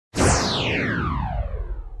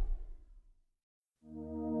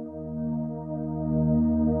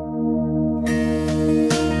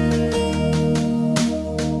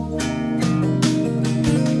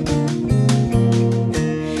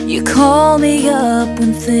me up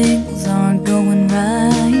when things aren't going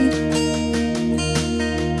right.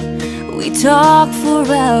 We talk for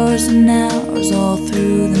hours and hours all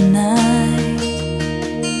through the night.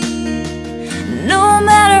 No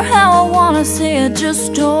matter how I wanna say, I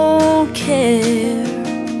just don't care.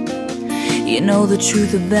 You know the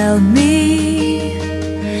truth about me,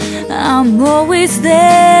 I'm always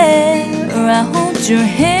there. I hold your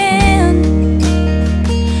hand,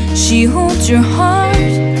 she holds your heart.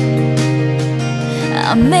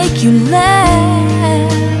 I make you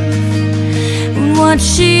laugh, and what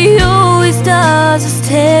she always does is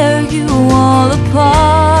tear you all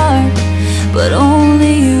apart. But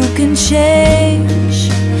only you can change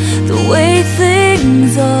the way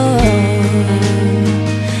things are.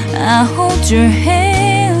 I hold your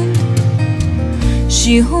hand,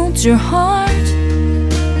 she holds your heart.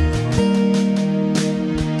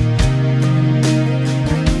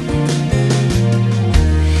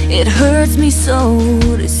 It hurts me so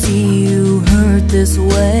to see you hurt this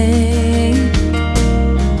way.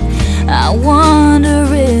 I wonder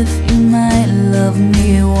if you might love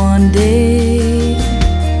me one day.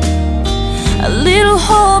 A little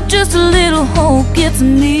hope, just a little hope gets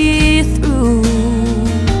me through.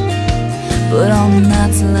 But on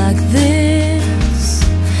nights like this,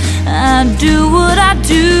 I do what I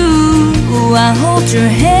do. I hold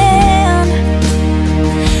your hand,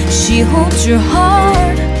 she holds your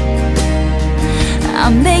heart. I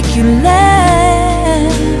make you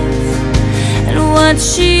laugh, and what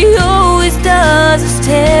she always does is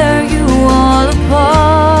tear you all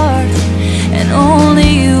apart. And only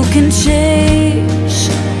you can change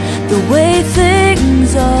the way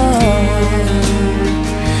things are.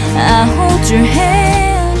 I hold your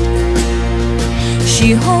hand, she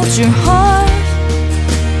holds your heart.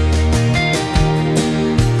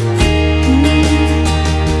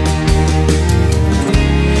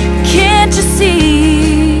 Can't you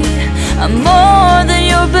see I'm more than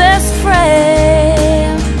your best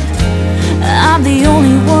friend? I'm the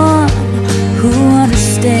only one who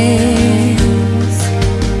understands.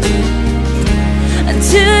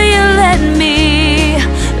 Until you let me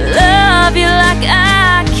love you like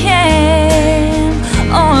I can.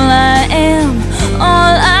 All I am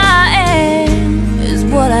is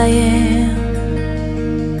what I am.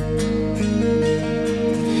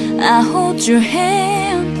 I hold your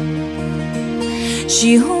hand,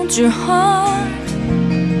 she holds your heart.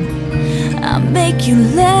 I make you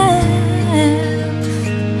laugh,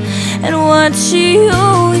 and what she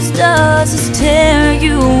always does is tear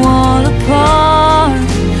you all apart.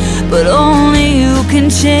 But only you can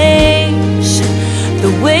change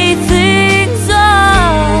the way things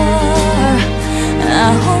are. I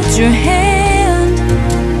hold your hand,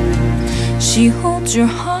 she holds your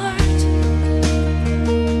heart.